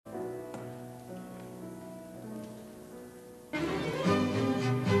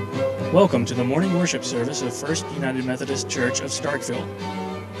Welcome to the morning worship service of First United Methodist Church of Starkville.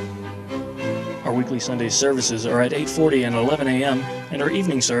 Our weekly Sunday services are at 8:40 and 11 a.m., and our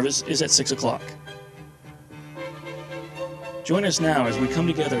evening service is at 6 o'clock. Join us now as we come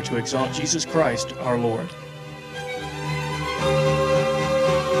together to exalt Jesus Christ, our Lord.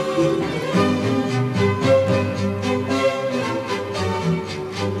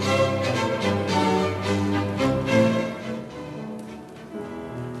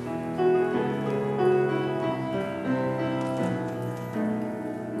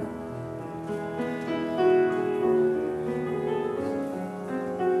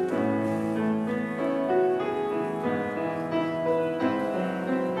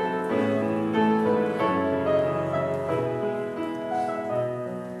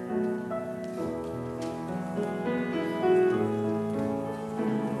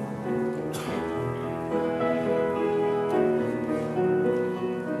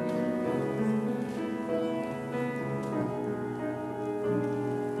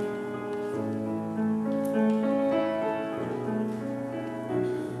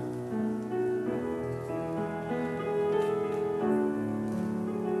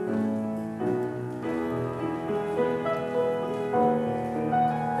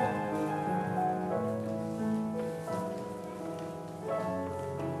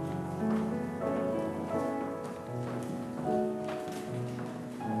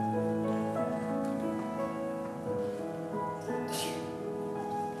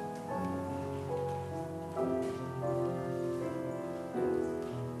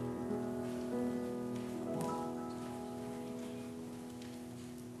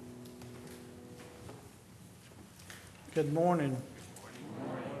 Good morning.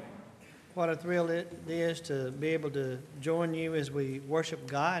 What a thrill it is to be able to join you as we worship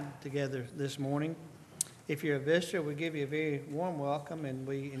God together this morning. If you're a visitor, we give you a very warm welcome, and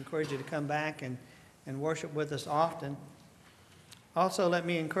we encourage you to come back and worship with us often. Also, let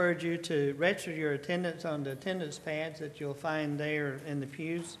me encourage you to register your attendance on the attendance pads that you'll find there in the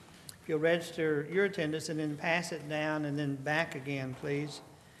pews. If you'll register your attendance and then pass it down and then back again, please.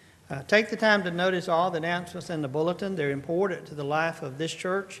 Take the time to notice all the announcements in the bulletin. They're important to the life of this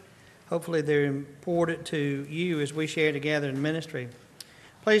church. Hopefully they're important to you as we share together in ministry.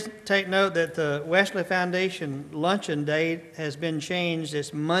 Please take note that the Wesley Foundation luncheon date has been changed.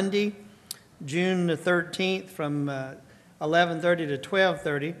 It's Monday, June the 13th from 11:30 to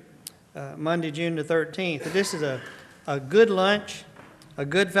 12:30, Monday, June the 13th. This is a good lunch, a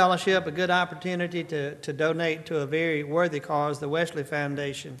good fellowship, a good opportunity to donate to a very worthy cause, the Wesley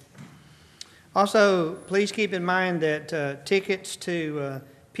Foundation. Also, please keep in mind that tickets to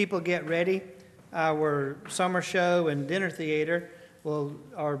People Get Ready, our summer show and dinner theater,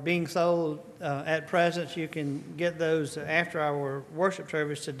 are being sold at present. You can get those after our worship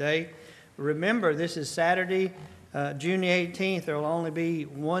service today. Remember, this is Saturday, June the 18th. There will only be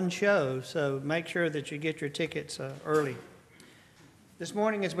one show, so make sure that you get your tickets early. This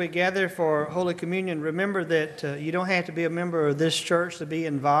morning as we gather for Holy Communion, remember that you don't have to be a member of this church to be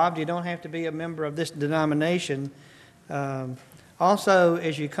involved. You don't have to be a member of this denomination. Also,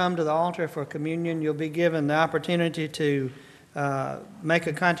 as you come to the altar for communion, you'll be given the opportunity to make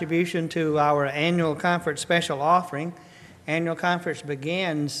a contribution to our annual conference special offering. Annual conference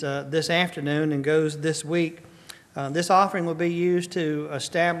begins this afternoon and goes this week. This offering will be used to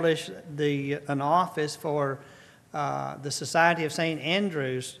establish an office for the Society of St.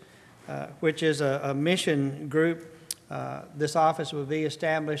 Andrews, which is a mission group. This office will be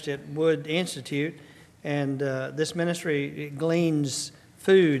established at Wood Institute, and this ministry gleans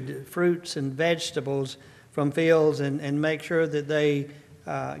food, fruits and vegetables from fields and make sure that they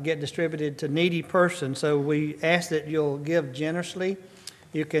get distributed to needy persons. So we ask that you'll give generously.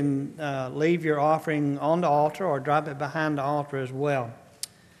 You can leave your offering on the altar or drop it behind the altar as well.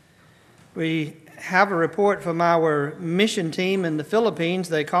 We have a report from our mission team in the Philippines.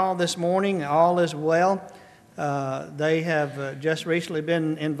 They called this morning. All is well. They have just recently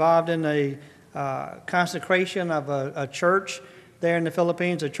been involved in a consecration of a church there in the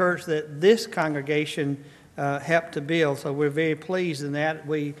Philippines, a church that this congregation helped to build. So we're very pleased in that.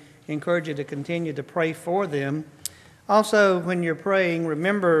 We encourage you to continue to pray for them. Also, when you're praying,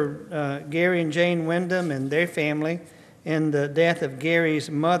 remember Gary and Jane Wyndham and their family in the death of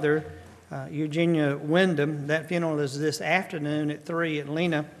Gary's mother, Eugenia Wyndham. That funeral is this afternoon at 3 at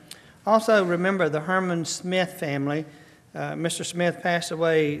Lena. Also remember the Herman Smith family. Mr. Smith passed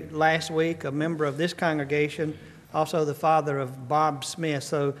away last week, a member of this congregation, also the father of Bob Smith.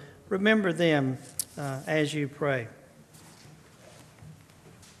 So remember them as you pray.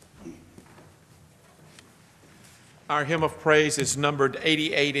 Our hymn of praise is numbered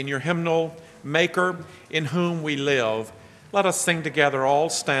 88 in your hymnal, Maker, in whom we live. Let us sing together all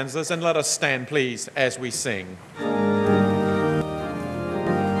stanzas, and let us stand, please, as we sing.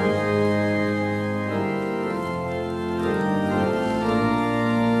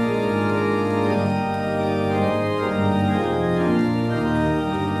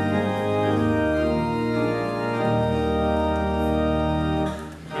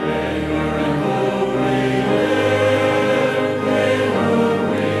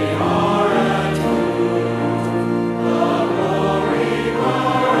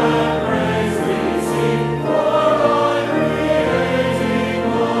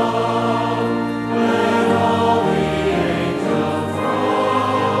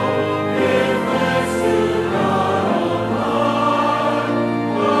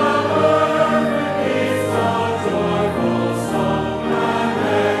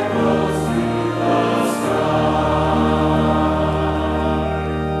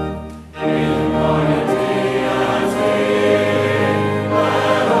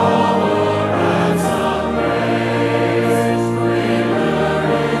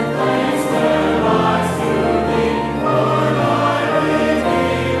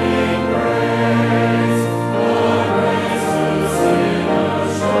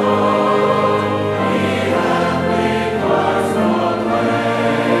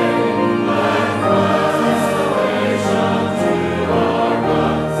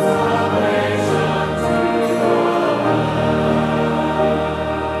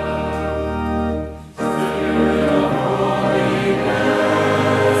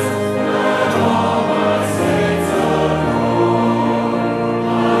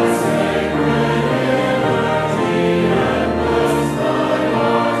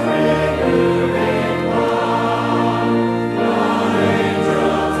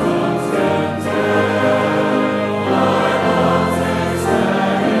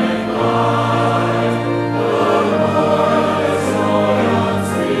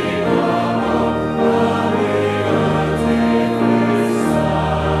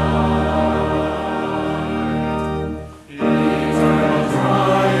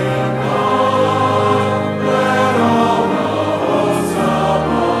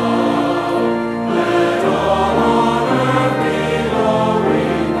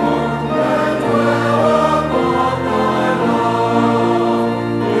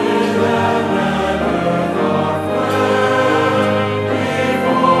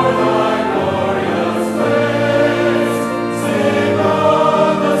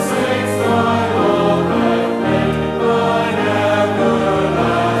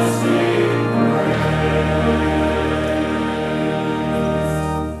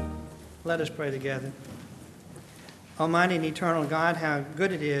 Almighty and eternal God, how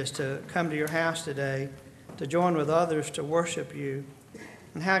good it is to come to your house today, to join with others to worship you.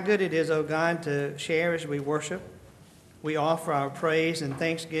 And how good it is, O God, to share as we worship. We offer our praise and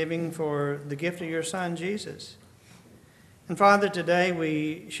thanksgiving for the gift of your Son, Jesus. And Father, today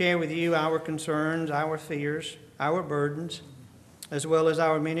we share with you our concerns, our fears, our burdens, as well as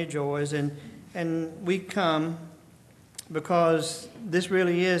our many joys. And we come because this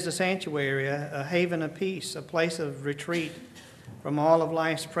really is a sanctuary, a haven of peace, a place of retreat from all of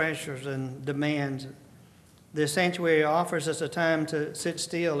life's pressures and demands. This sanctuary offers us a time to sit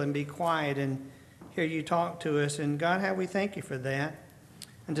still and be quiet and hear you talk to us. And God, how we thank you for that.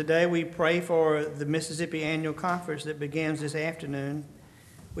 And today we pray for the Mississippi Annual Conference that begins this afternoon.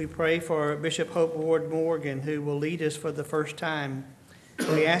 We pray for Bishop Hope Ward Morgan, who will lead us for the first time.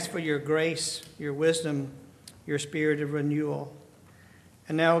 We ask for your grace, your wisdom, your spirit of renewal.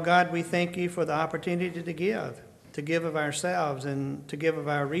 And now, God, we thank you for the opportunity to give of ourselves and to give of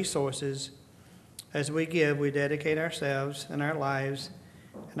our resources. As we give, we dedicate ourselves and our lives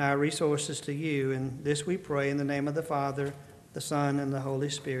and our resources to you. And this we pray in the name of the Father, the Son, and the Holy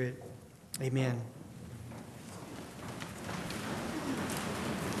Spirit. Amen.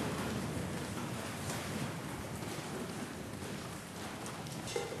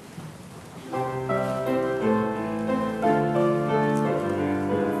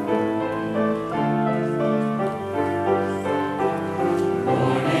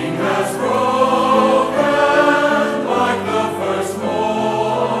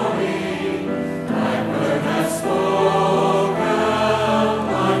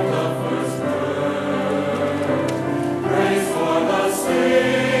 Like the first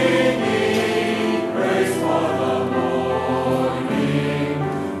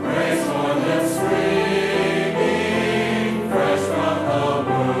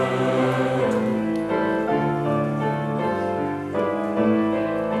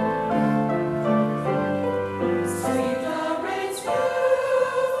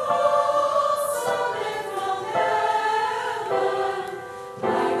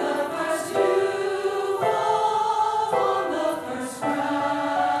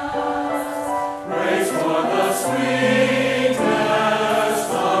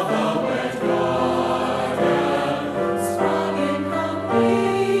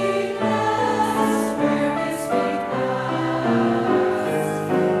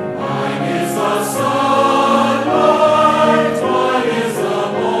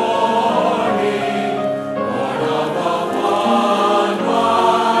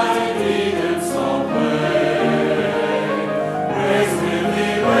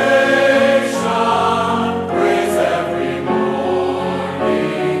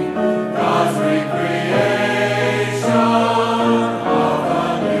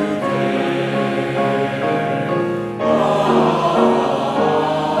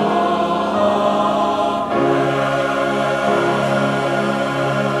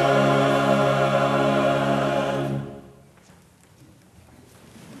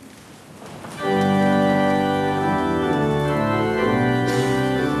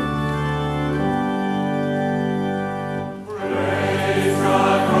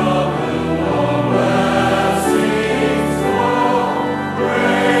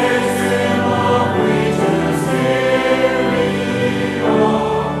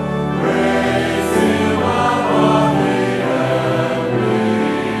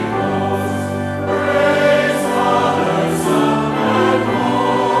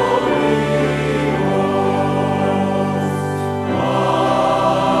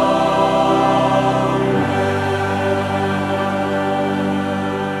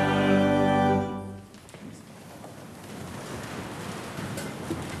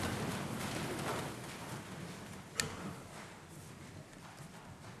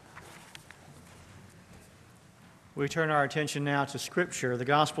We turn our attention now to Scripture, the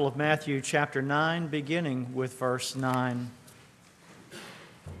Gospel of Matthew, chapter 9, beginning with verse 9.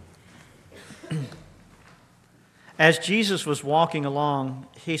 As Jesus was walking along,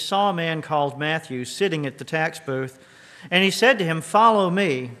 he saw a man called Matthew sitting at the tax booth, and he said to him, "Follow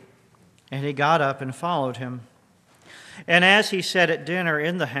me." And he got up and followed him. And as he sat at dinner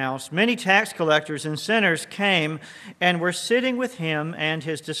in the house, many tax collectors and sinners came and were sitting with him and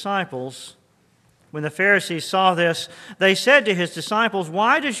his disciples. When the Pharisees saw this, they said to his disciples,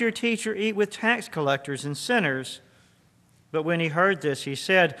 "Why does your teacher eat with tax collectors and sinners?" But when he heard this, he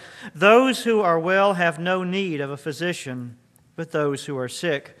said, "Those who are well have no need of a physician, but those who are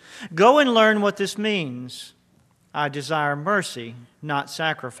sick. Go and learn what this means. I desire mercy, not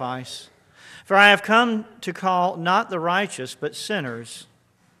sacrifice. For I have come to call not the righteous, but sinners."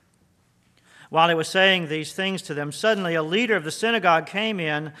 While he was saying these things to them, suddenly a leader of the synagogue came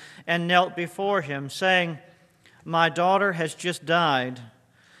in and knelt before him, saying, "My daughter has just died,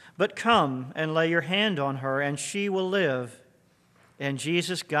 but come and lay your hand on her, and she will live." And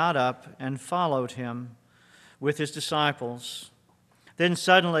Jesus got up and followed him with his disciples. Then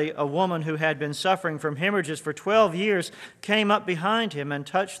suddenly a woman who had been suffering from hemorrhages for 12 years came up behind him and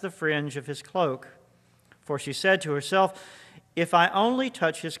touched the fringe of his cloak. For she said to herself, "If I only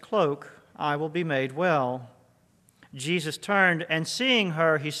touch his cloak, I will be made well." Jesus turned, and seeing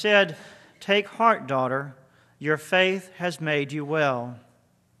her, he said, "Take heart, daughter, your faith has made you well."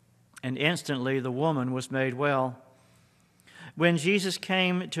 And instantly the woman was made well. When Jesus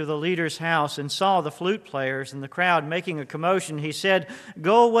came to the leader's house and saw the flute players and the crowd making a commotion, he said,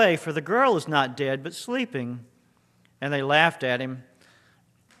 "Go away, for the girl is not dead, but sleeping." And they laughed at him.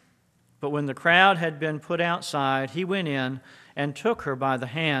 But when the crowd had been put outside, he went in and took her by the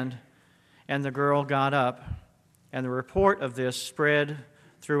hand, and the girl got up. And the report of this spread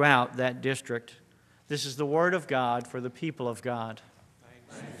throughout that district. This is the word of God for the people of God.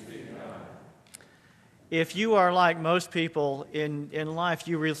 Thanks be to God. If you are like most people in life,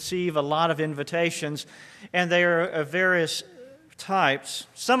 you receive a lot of invitations, and they are of various types.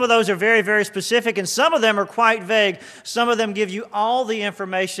 Some of those are very, very specific, and some of them are quite vague. Some of them give you all the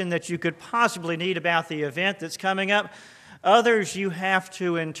information that you could possibly need about the event that's coming up. Others you have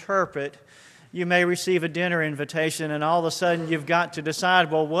to interpret. You may receive a dinner invitation, and all of a sudden you've got to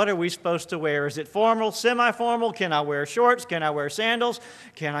decide, well, what are we supposed to wear? Is it formal, semi-formal? Can I wear shorts? Can I wear sandals?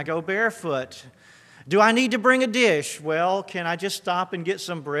 Can I go barefoot? Do I need to bring a dish? Well, can I just stop and get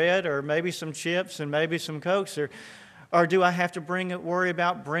some bread or maybe some chips and maybe some Cokes? Or do I have to worry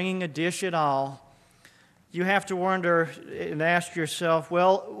about bringing a dish at all? You have to wonder and ask yourself,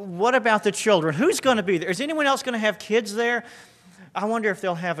 well, what about the children? Who's going to be there? Is anyone else going to have kids there? I wonder if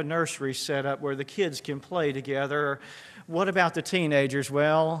they'll have a nursery set up where the kids can play together. Or what about the teenagers?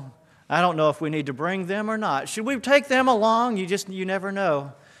 Well, I don't know if we need to bring them or not. Should we take them along? You never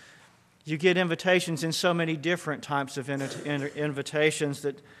know. You get invitations in so many different types of invitations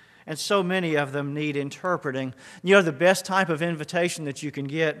and so many of them need interpreting. You know, the best type of invitation that you can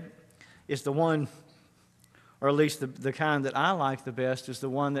get is the one, or at least the kind that I like the best, is the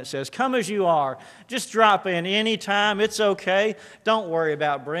one that says, "Come as you are. Just drop in any time. It's okay. Don't worry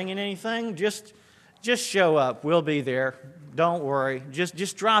about bringing anything. Just show up. We'll be there. Don't worry.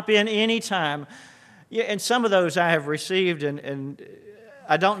 Just drop in any time." Yeah, and some of those I have received, and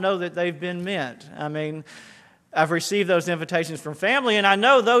I don't know that they've been meant. I mean, I've received those invitations from family, and I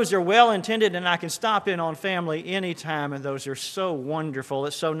know those are well-intended, and I can stop in on family anytime, and those are so wonderful.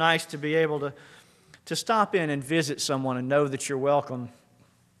 It's so nice to be able to stop in and visit someone and know that you're welcome,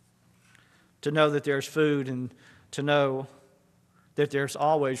 to know that there's food, and to know that there's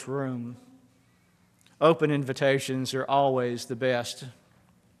always room. Open invitations are always the best.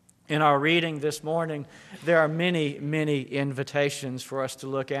 In our reading this morning, there are many, many invitations for us to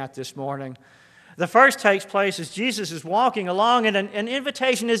look at this morning. The first takes place as Jesus is walking along, and an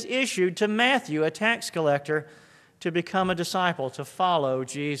invitation is issued to Matthew, a tax collector, to become a disciple, to follow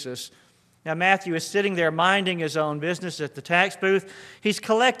Jesus. Now, Matthew is sitting there minding his own business at the tax booth. He's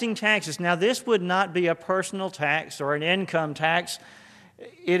collecting taxes. Now, this would not be a personal tax or an income tax.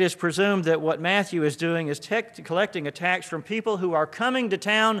 It is presumed that what Matthew is doing is collecting a tax from people who are coming to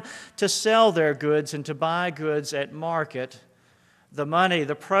town to sell their goods and to buy goods at market. The money,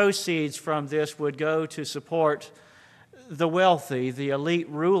 the proceeds from this would go to support the wealthy, the elite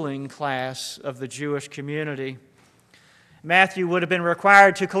ruling class of the Jewish community. Matthew would have been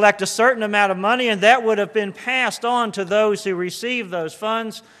required to collect a certain amount of money, and that would have been passed on to those who received those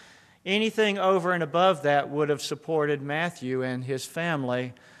funds. Anything over and above that would have supported Matthew and his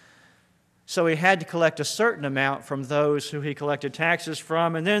family. So he had to collect a certain amount from those who he collected taxes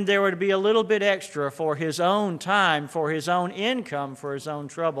from, and then there would be a little bit extra for his own time, for his own income, for his own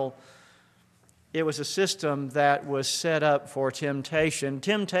trouble. It was a system that was set up for temptation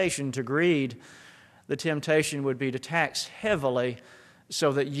to greed. The temptation would be to tax heavily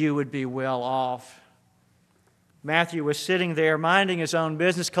so that you would be well off. Matthew was sitting there minding his own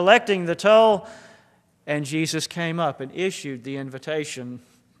business, collecting the toll, and Jesus came up and issued the invitation.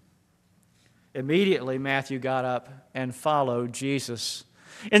 Immediately, Matthew got up and followed Jesus.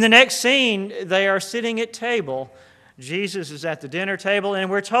 In the next scene, they are sitting at table. Jesus is at the dinner table, and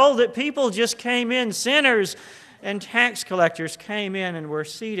we're told that people just came in, sinners and tax collectors came in and were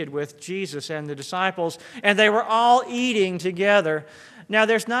seated with Jesus and the disciples, and they were all eating together. Now,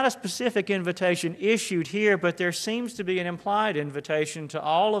 there's not a specific invitation issued here, but there seems to be an implied invitation to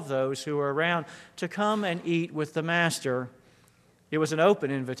all of those who were around to come and eat with the Master. It was an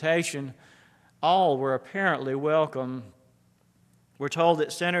open invitation. All were apparently welcome. We're told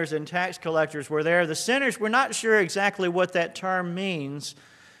that sinners and tax collectors were there. The sinners, we're not sure exactly what that term means.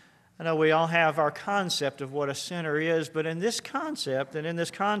 I know we all have our concept of what a sinner is, but in this concept and in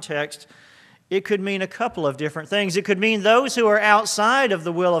this context, it could mean a couple of different things. It could mean those who are outside of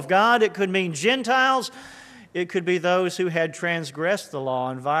the will of God. It could mean Gentiles. It could be those who had transgressed the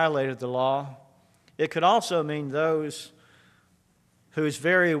law and violated the law. It could also mean those whose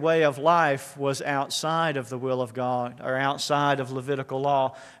very way of life was outside of the will of God or outside of Levitical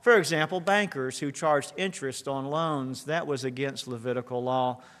law. For example, bankers who charged interest on loans, that was against Levitical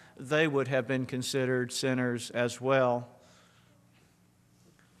law. They would have been considered sinners as well.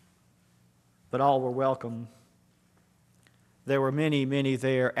 But all were welcome. There were many, many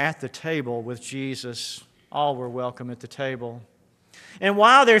there at the table with Jesus. All were welcome at the table. And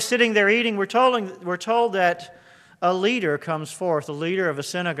while they're sitting there eating, we're told that a leader comes forth, a leader of a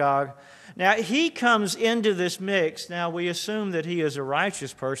synagogue. Now, he comes into this mix. Now, we assume that he is a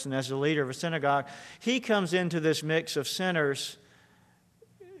righteous person as the leader of a synagogue. He comes into this mix of sinners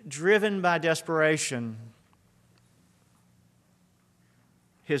driven by desperation.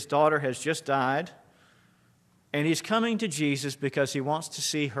 His daughter has just died, and he's coming to Jesus because he wants to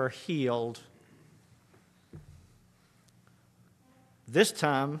see her healed. This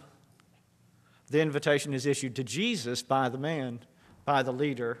time, the invitation is issued to Jesus by the man, by the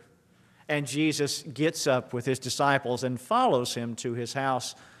leader, and Jesus gets up with his disciples and follows him to his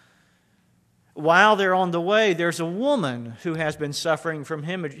house. While they're on the way, there's a woman who has been suffering from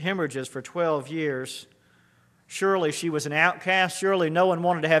hemorrhages for 12 years. Surely she was an outcast. Surely no one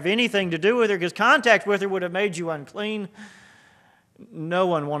wanted to have anything to do with her because contact with her would have made you unclean. No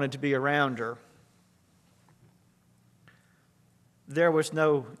one wanted to be around her. There was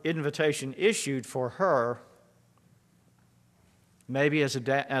no invitation issued for her. Maybe as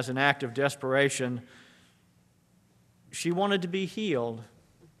an act of desperation, she wanted to be healed.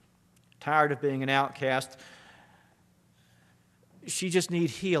 Tired of being an outcast, she just needed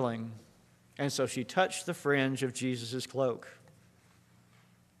healing. And so she touched the fringe of Jesus' cloak.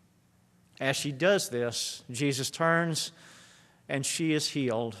 As she does this, Jesus turns and she is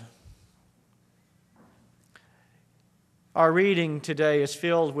healed. Our reading today is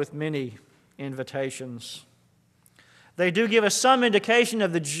filled with many invitations. They do give us some indication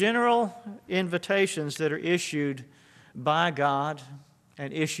of the general invitations that are issued by God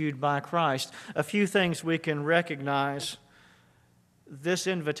and issued by Christ. A few things we can recognize. This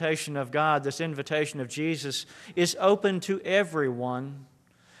invitation of God, this invitation of Jesus, is open to everyone,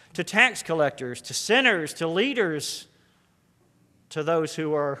 to tax collectors, to sinners, to leaders, to those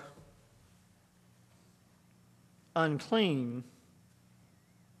who are unclean.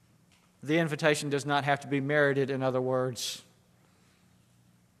 The invitation does not have to be merited, in other words.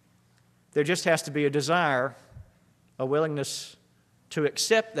 There just has to be a desire, a willingness to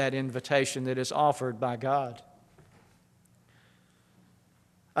accept that invitation that is offered by God.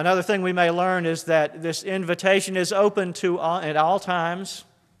 Another thing we may learn is that this invitation is open to all, at all times,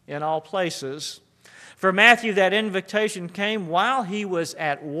 in all places. For Matthew, that invitation came while he was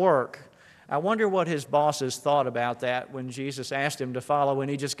at work. I wonder what his bosses thought about that when Jesus asked him to follow and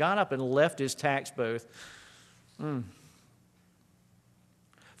he just got up and left his tax booth.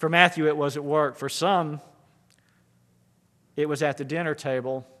 For Matthew, it was at work. For some, it was at the dinner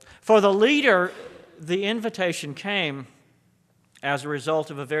table. For the leader, the invitation came as a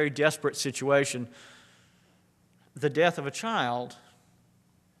result of a very desperate situation, the death of a child.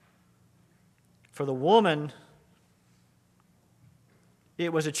 For the woman,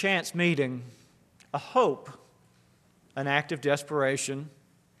 it was a chance meeting, a hope, an act of desperation.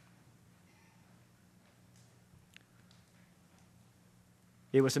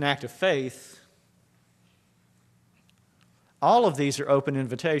 It was an act of faith. All of these are open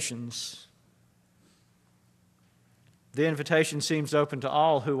invitations. The invitation seems open to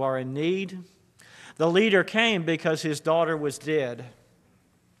all who are in need. The leader came because his daughter was dead.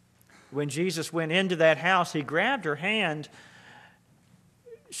 When Jesus went into that house, he grabbed her hand.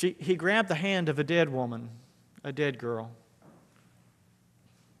 He grabbed the hand of a dead woman, a dead girl,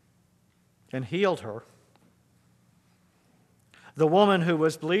 and healed her. The woman who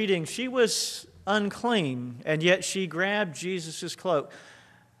was bleeding, she was unclean, and yet she grabbed Jesus' cloak.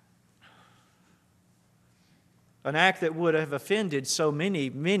 An act that would have offended so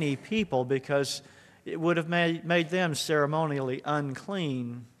many people because it would have made them ceremonially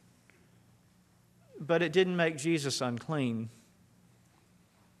unclean. But it didn't make Jesus unclean.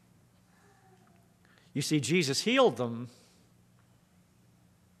 You see, Jesus healed them.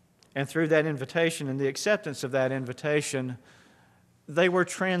 And through that invitation and the acceptance of that invitation, they were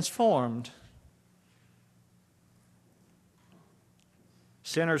transformed.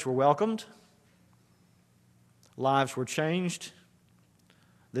 Sinners were welcomed. Lives were changed.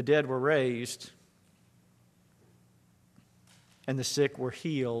 The dead were raised. And the sick were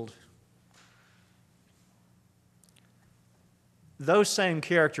healed. Those same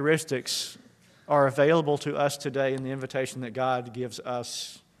characteristics are available to us today in the invitation that God gives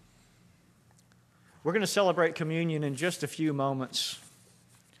us. We're going to celebrate communion in just a few moments.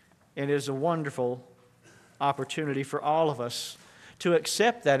 And it is a wonderful opportunity for all of us to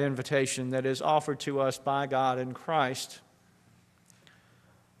accept that invitation that is offered to us by God in Christ.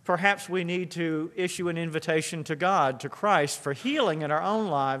 Perhaps we need to issue an invitation to God, to Christ, for healing in our own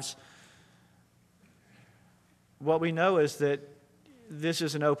lives. What we know is that this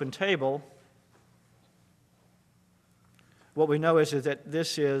is an open table. What we know is that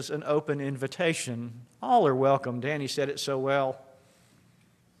this is an open invitation. All are welcome. Danny said it so well.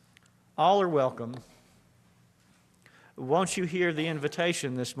 All are welcome. Won't you hear the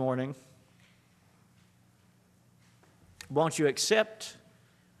invitation this morning? Won't you accept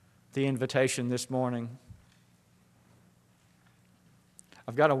the invitation this morning?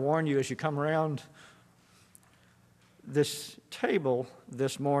 I've got to warn you as you come around this table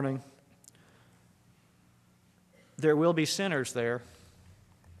this morning, there will be sinners there.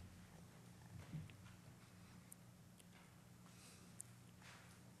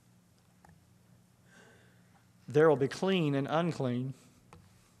 There will be clean and unclean.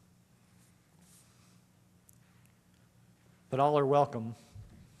 But all are welcome.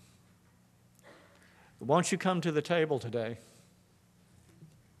 Won't you come to the table today?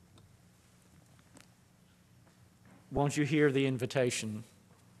 Won't you hear the invitation?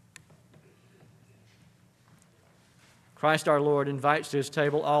 Christ our Lord invites to his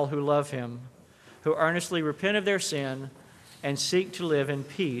table all who love him, who earnestly repent of their sin and seek to live in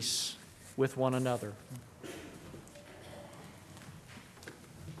peace with one another.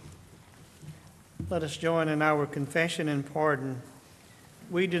 Let us join in our confession and pardon.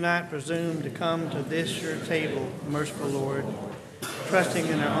 We do not presume to come to this your table, merciful Lord, trusting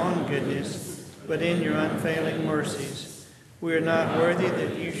in our own goodness, but in your unfailing mercies. We are not worthy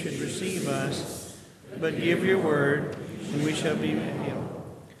that you should receive us, but give your word, and we shall be healed.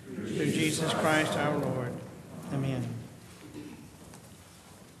 Through Jesus Christ our Lord. Amen.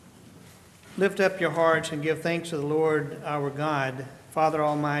 Lift up your hearts and give thanks to the Lord our God, Father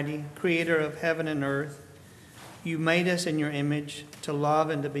Almighty, creator of heaven and earth. You made us in your image to love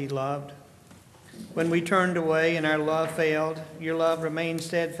and to be loved. When we turned away and our love failed, your love remained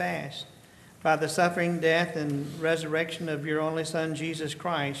steadfast. By the suffering, death, and resurrection of your only Son, Jesus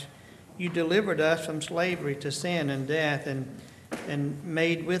Christ, you delivered us from slavery to sin and death and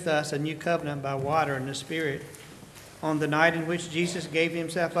made with us a new covenant by water and the Spirit. On the night in which Jesus gave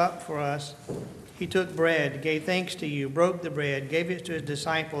himself up for us, he took bread, gave thanks to you, broke the bread, gave it to his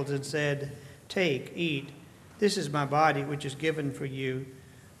disciples, and said, "Take, eat. This is my body, which is given for you.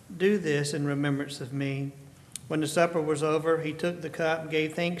 Do this in remembrance of me." When the supper was over, he took the cup,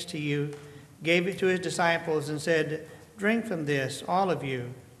 gave thanks to you, gave it to his disciples, and said, "Drink from this, all of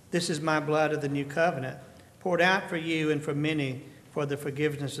you. This is my blood of the new covenant, poured out for you and for many for the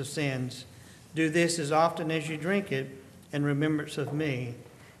forgiveness of sins. Do this as often as you drink it in remembrance of me."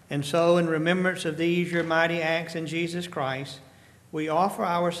 And so, in remembrance of these your mighty acts in Jesus Christ, we offer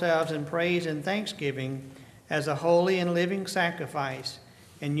ourselves in praise and thanksgiving as a holy and living sacrifice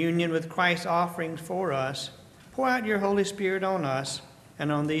in union with Christ's offerings for us. Pour out your Holy Spirit on us and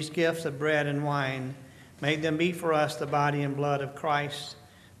on these gifts of bread and wine. Make them be for us the body and blood of Christ,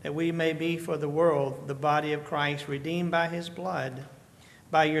 that we may be for the world the body of Christ, redeemed by his blood.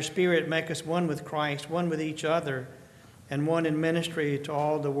 By your Spirit, make us one with Christ, one with each other, and one in ministry to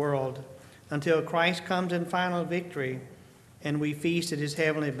all the world, until Christ comes in final victory and we feast at his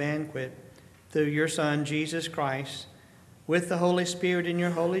heavenly banquet through your Son, Jesus Christ. With the Holy Spirit in your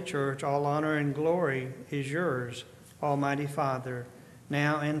holy church, all honor and glory is yours, Almighty Father,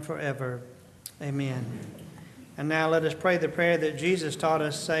 now and forever. Amen. And now let us pray the prayer that Jesus taught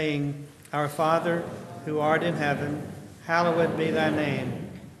us, saying, Our Father, who art in heaven, hallowed be thy name.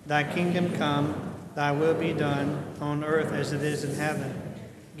 Thy kingdom come, thy will be done, on earth as it is in heaven.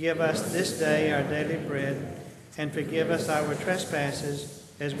 Give us this day our daily bread, and forgive us our trespasses,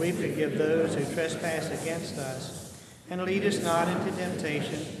 as we forgive those who trespass against us. And lead us not into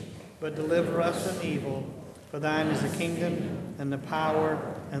temptation, but deliver us from evil. For thine is the kingdom, and the power,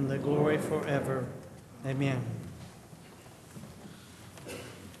 and the glory forever. Amen.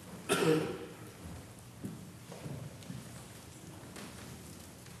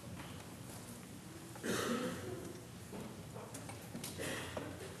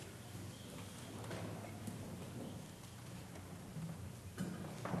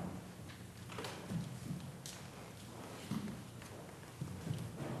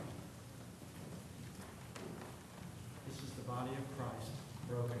 This is the body of Christ,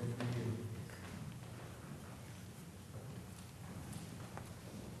 broken for you.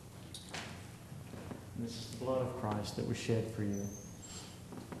 And this is the blood of Christ that was shed for you.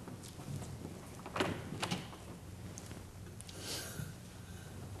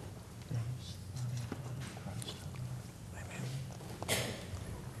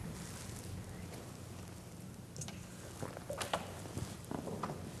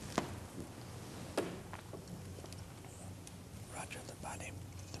 Roger, the body,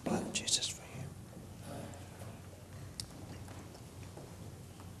 the blood of Jesus for you.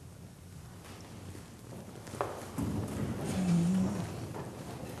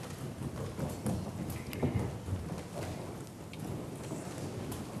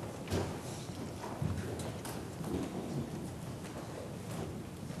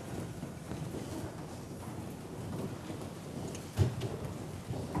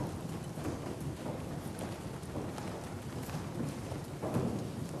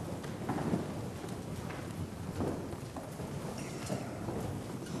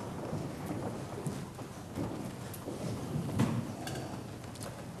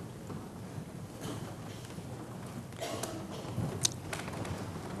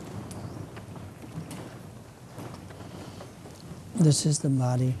 This is the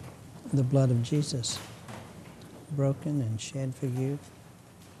body, the blood of Jesus, broken and shed for you.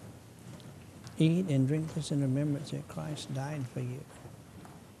 Eat and drink this in remembrance that Christ died for you.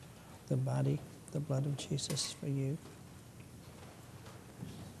 The body, the blood of Jesus for you.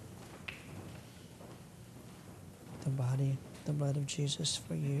 The body, the blood of Jesus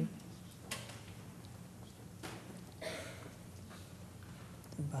for you.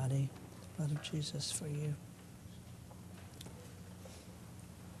 The body, the blood of Jesus for you.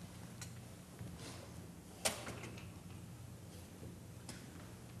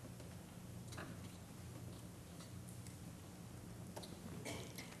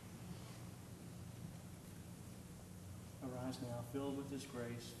 Arise now, filled with his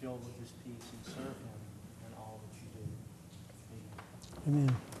grace, filled with his peace, and serve him in all that you do.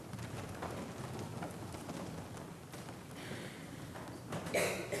 Amen. Amen.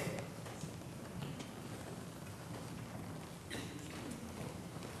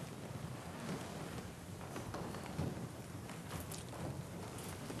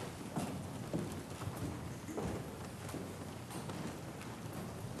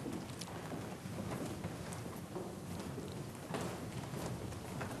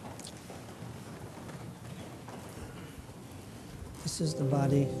 This is the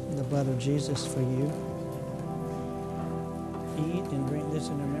body, the blood of Jesus for you. Eat and drink this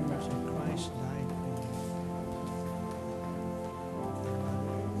in remembrance of Christ died for you.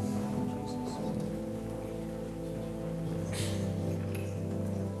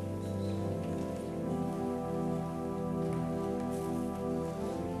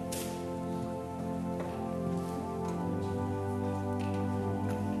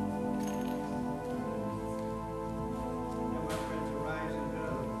 Now, my friends, arise and go,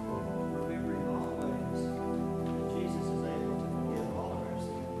 remembering always that Jesus is able to forgive all of our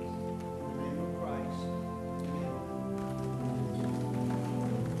sins. In the name of Christ.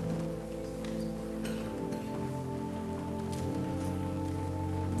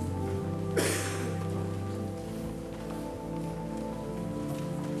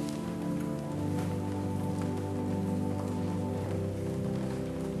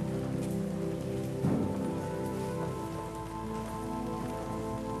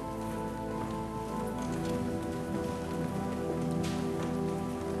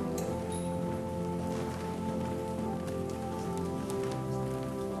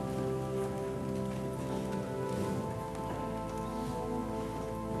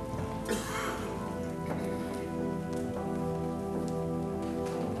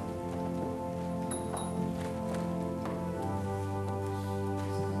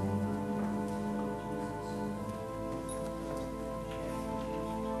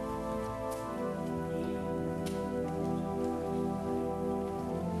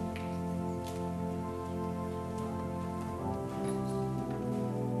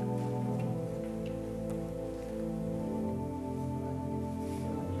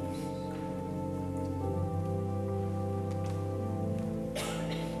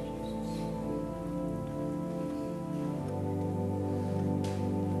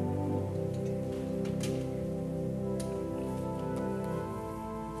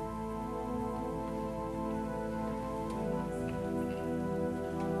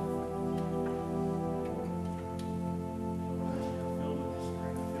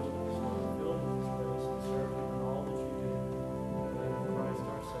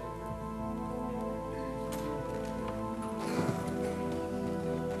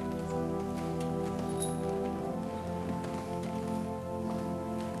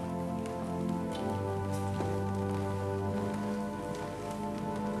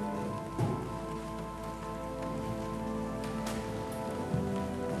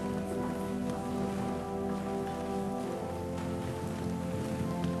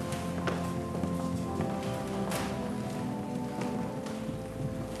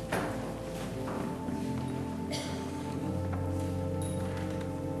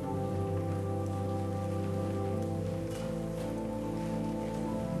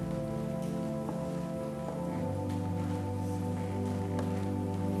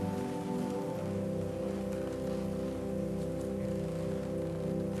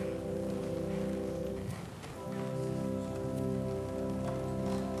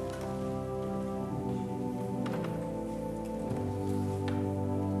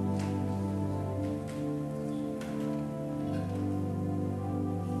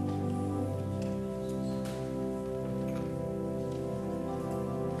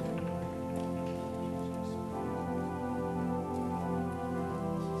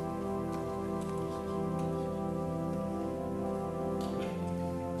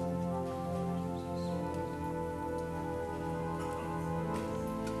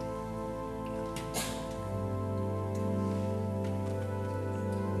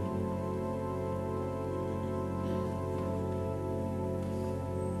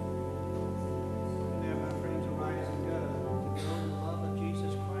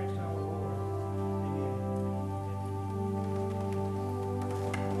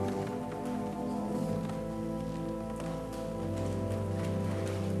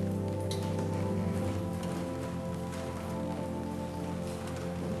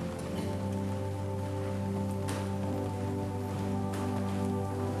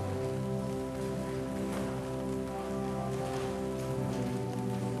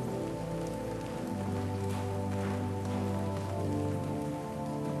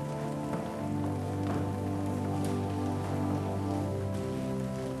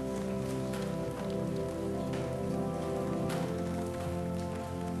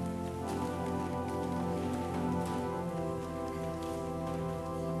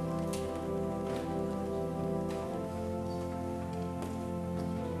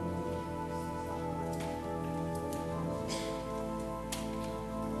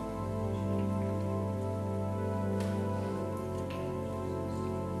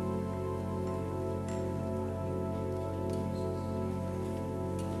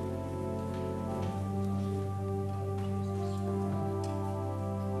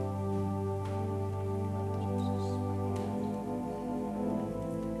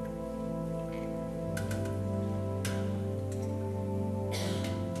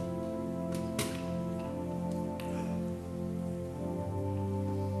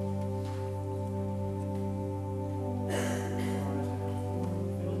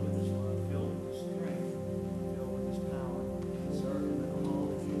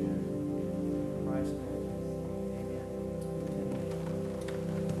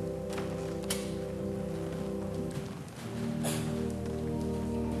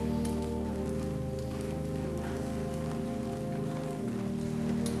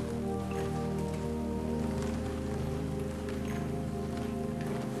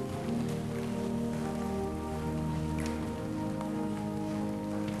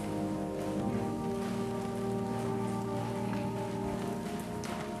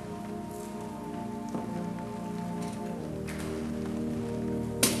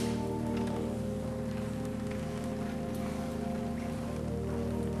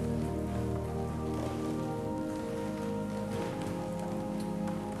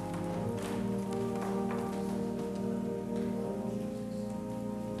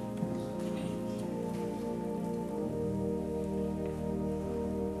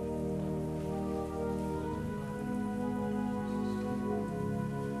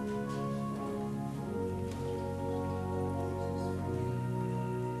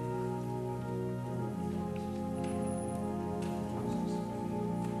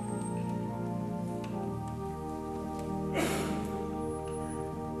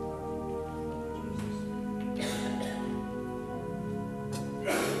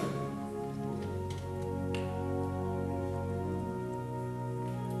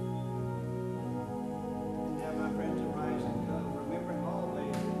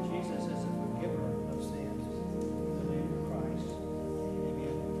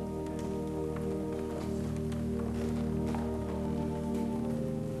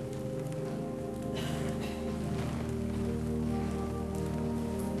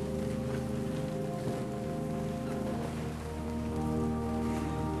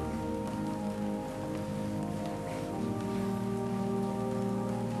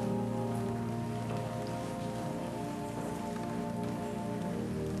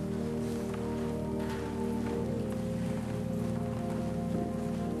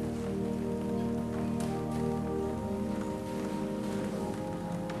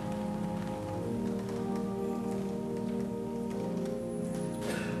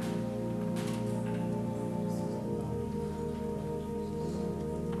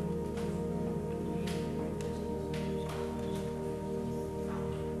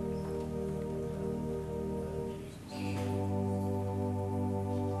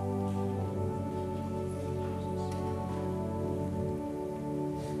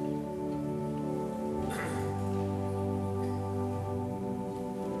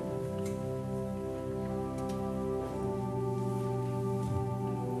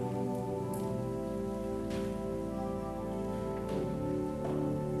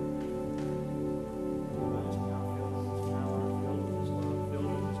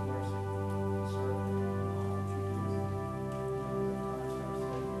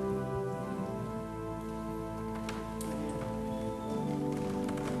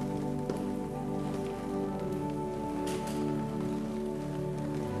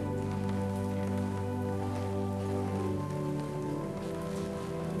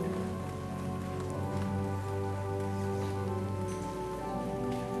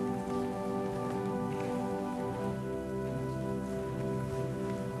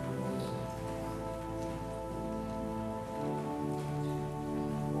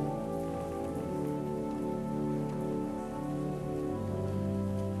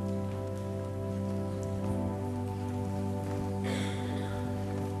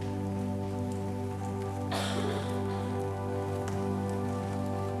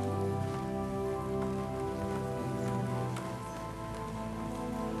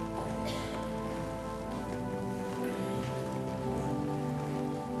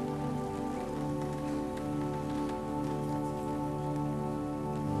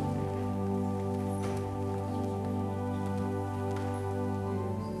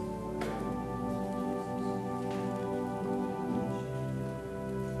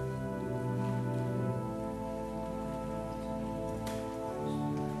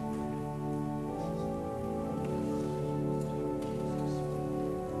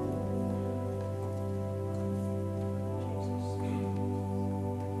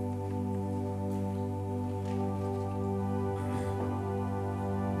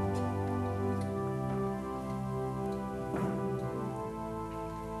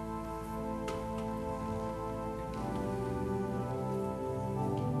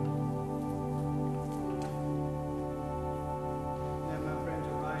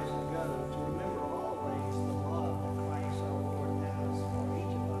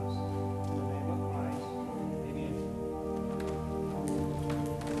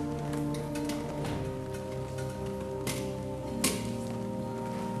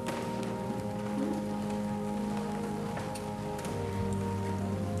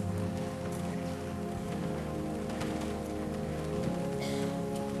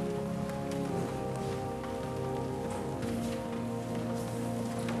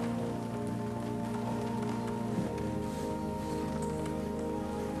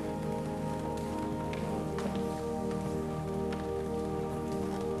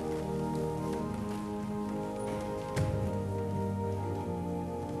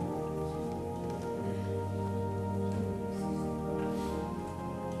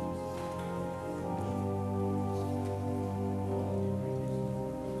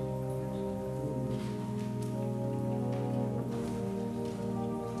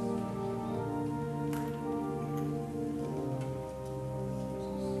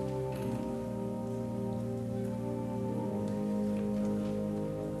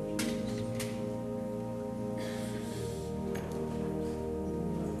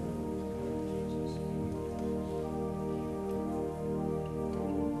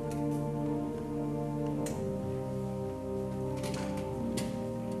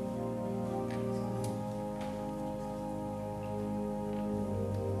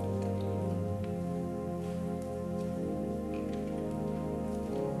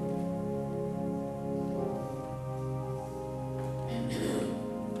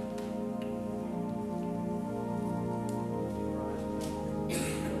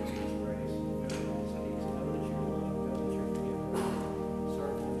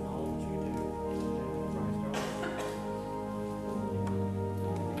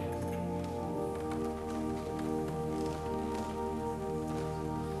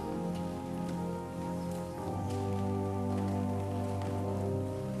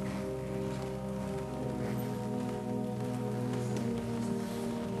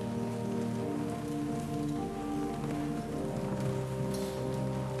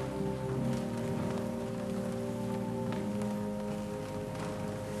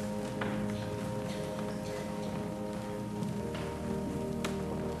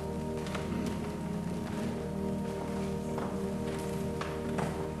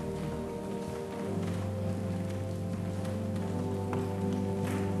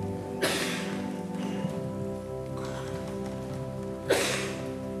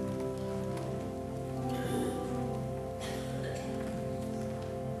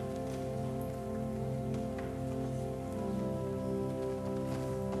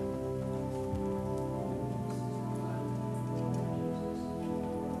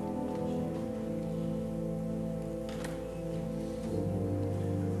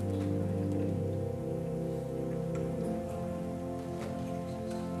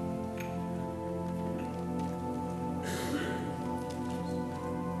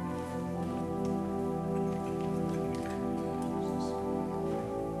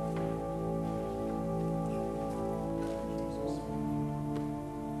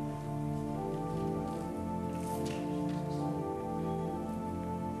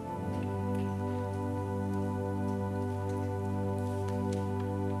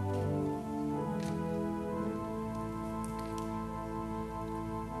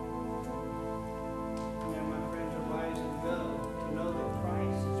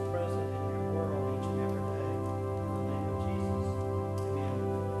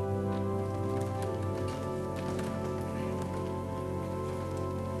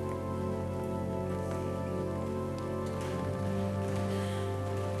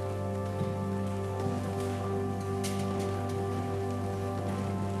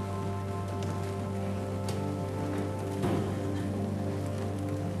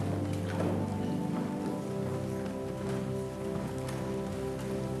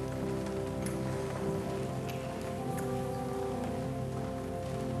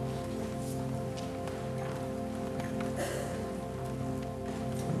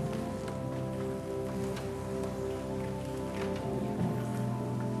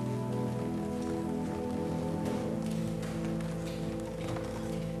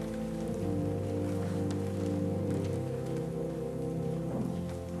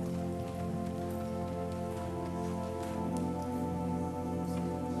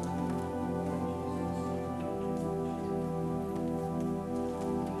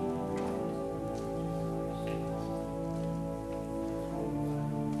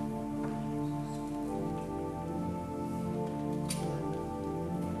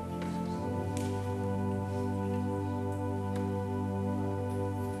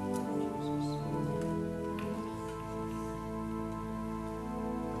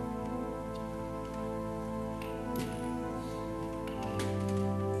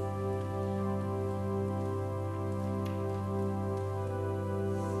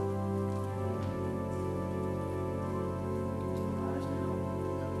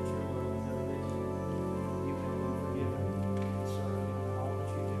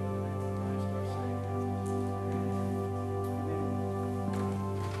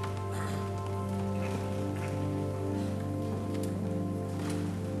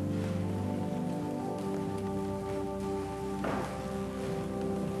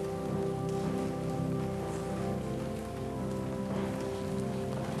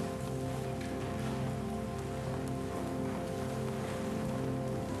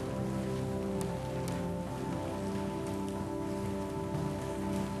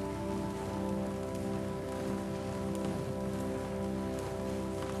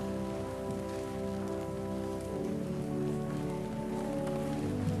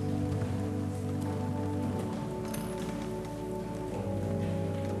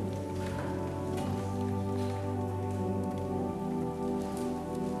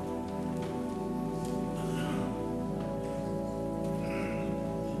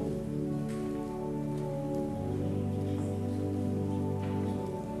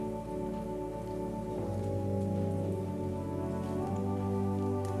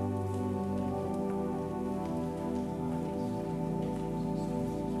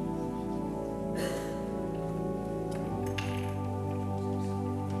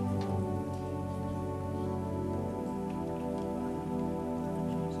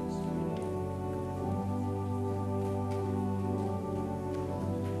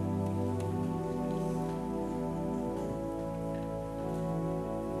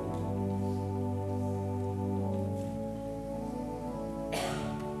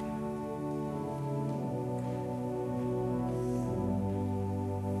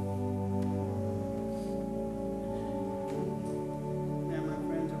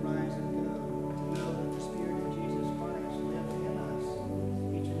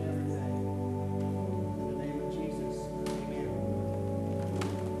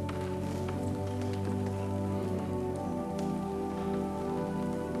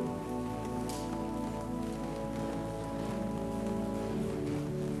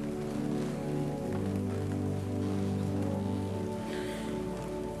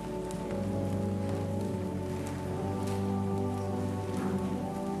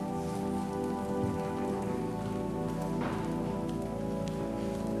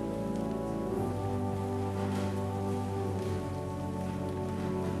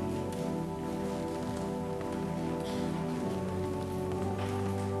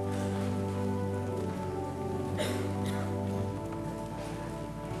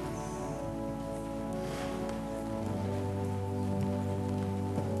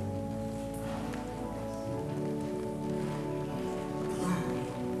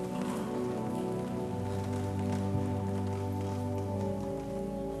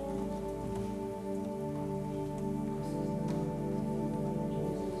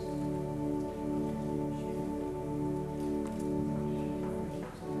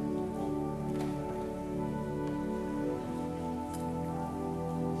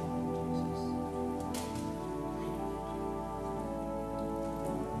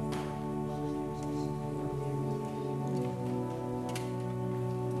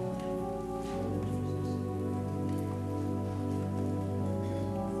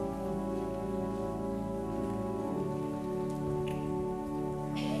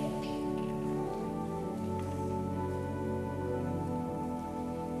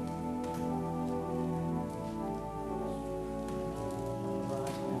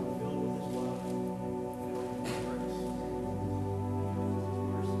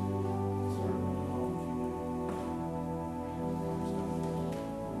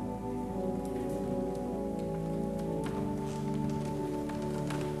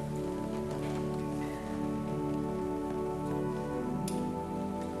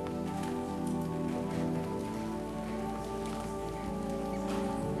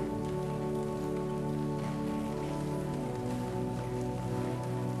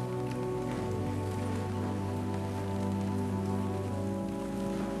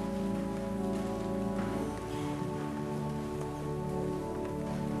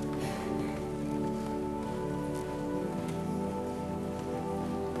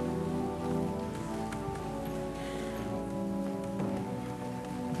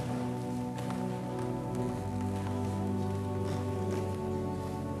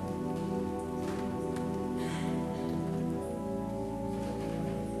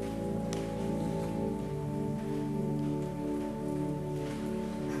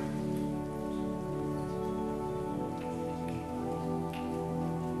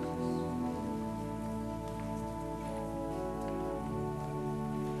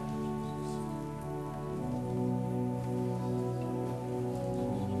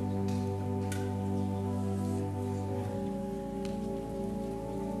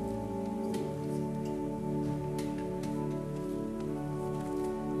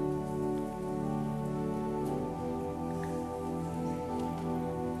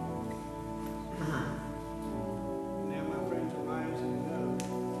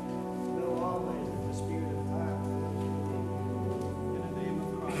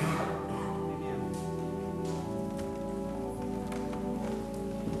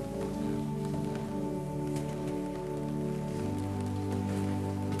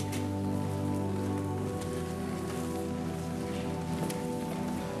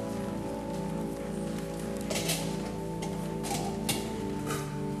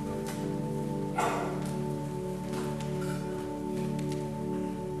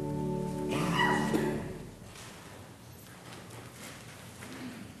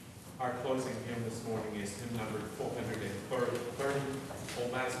 this morning is hymn number 430. O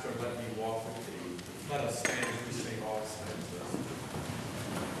Master, let me walk with thee. Let us stand as we sing all stanzas.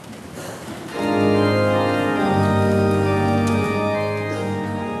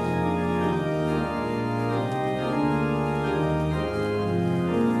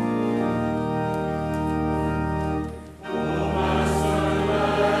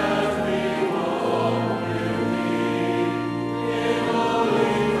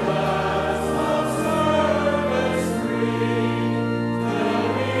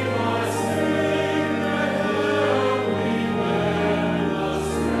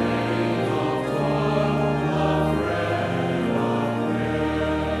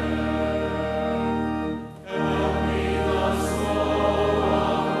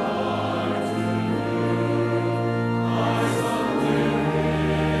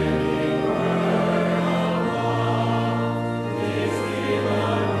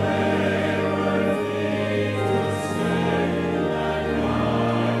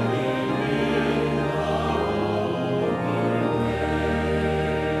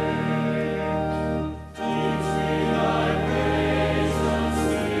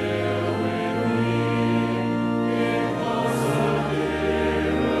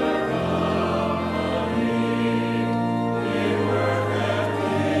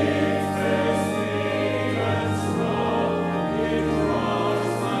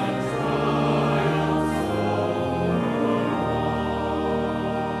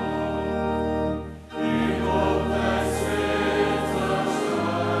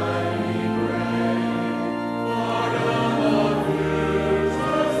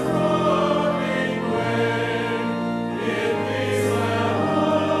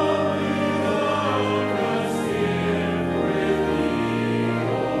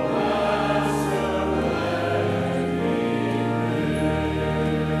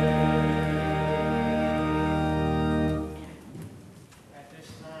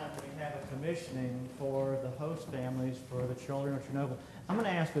 Commissioning for the host families for the children of Chernobyl. I'm going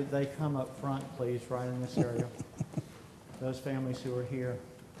to ask that they come up front, please, right in this area. Those families who are here.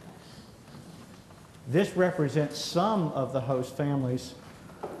 This represents some of the host families.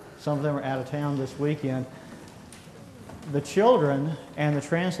 Some of them are out of town this weekend. The children and the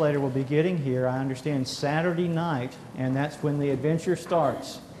translator will be getting here, I understand, Saturday night, and that's when the adventure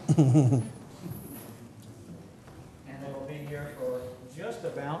starts. And they will be here for just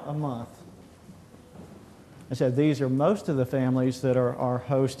about a month. I said these are most of the families that are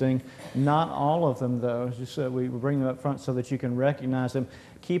hosting, not all of them though. Just so we bring them up front so that you can recognize them.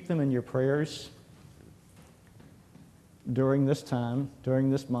 Keep them in your prayers during this time,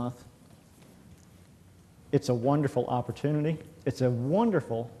 during this month. It's a wonderful opportunity. It's a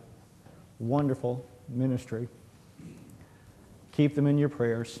wonderful, wonderful ministry. Keep them in your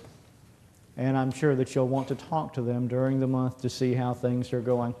prayers. And I'm sure that you'll want to talk to them during the month to see how things are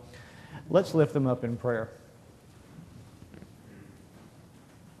going. Let's lift them up in prayer.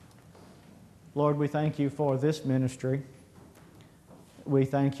 Lord, we thank you for this ministry. We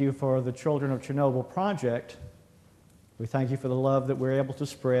thank you for the Children of Chernobyl project. We thank you for the love that we're able to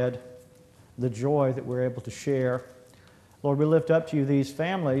spread, the joy that we're able to share. Lord, we lift up to you these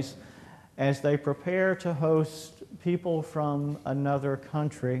families as they prepare to host people from another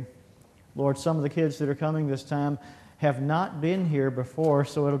country. Lord, some of the kids that are coming this time have not been here before,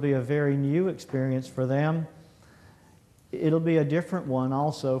 so it'll be a very new experience for them. It'll be a different one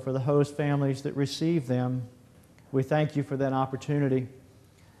also for the host families that receive them. We thank you for that opportunity.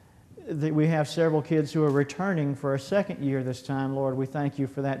 We have several kids who are returning for a second year this time. Lord, we thank you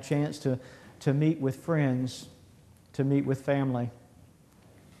for that chance to meet with friends, to meet with family.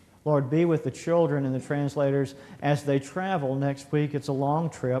 Lord, be with the children and the translators as they travel next week. It's a long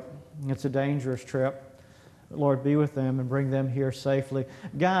trip. It's a dangerous trip. Lord, be with them and bring them here safely.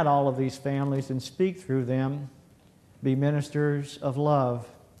 Guide all of these families and speak through them. Be ministers of love.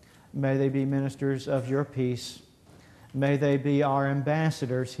 May they be ministers of your peace. May they be our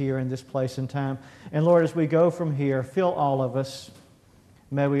ambassadors here in this place and time. And Lord, as we go from here, fill all of us.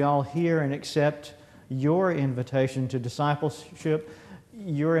 May we all hear and accept your invitation to discipleship,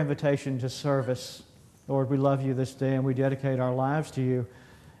 your invitation to service. Lord, we love you this day and we dedicate our lives to you.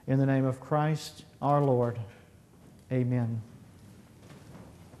 In the name of Christ, our Lord. Amen.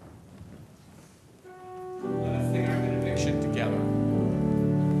 Let us